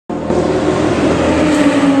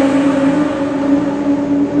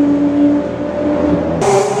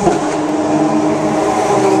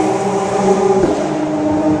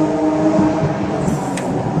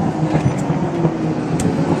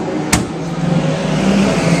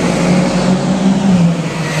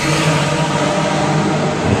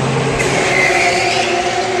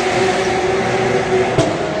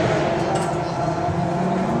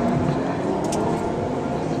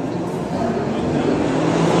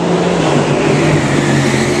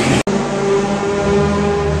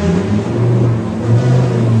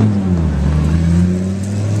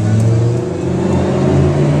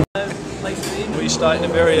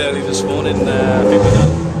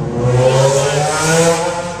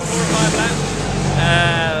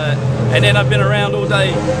and then I've been around all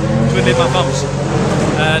day twiddling my thumbs.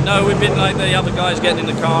 No, we've been like the other guys, getting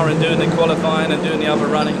in the car and doing the qualifying and doing the other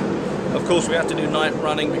running. Of course, we have to do night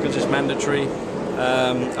running because it's mandatory.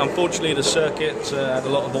 Unfortunately, the circuit had a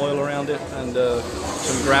lot of oil around it and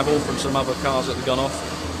some gravel from some other cars that had gone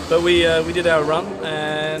off. But we did our run,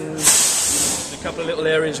 and a couple of little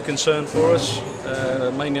areas of concern for us,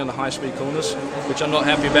 mainly on the high-speed corners, which I'm not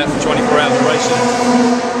happy about for 24 hours of racing.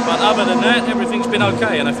 But other than that, everything's been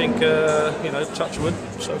okay, and I think, you know, touch wood,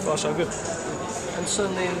 so far so good. And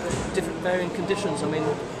certainly in different varying conditions. I mean,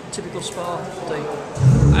 typical Spa day.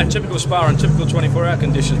 And typical Spa and typical 24-hour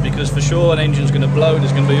conditions, because for sure an engine's going to blow,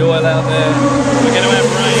 there's going to be oil out there, we're going to have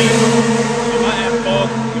rain.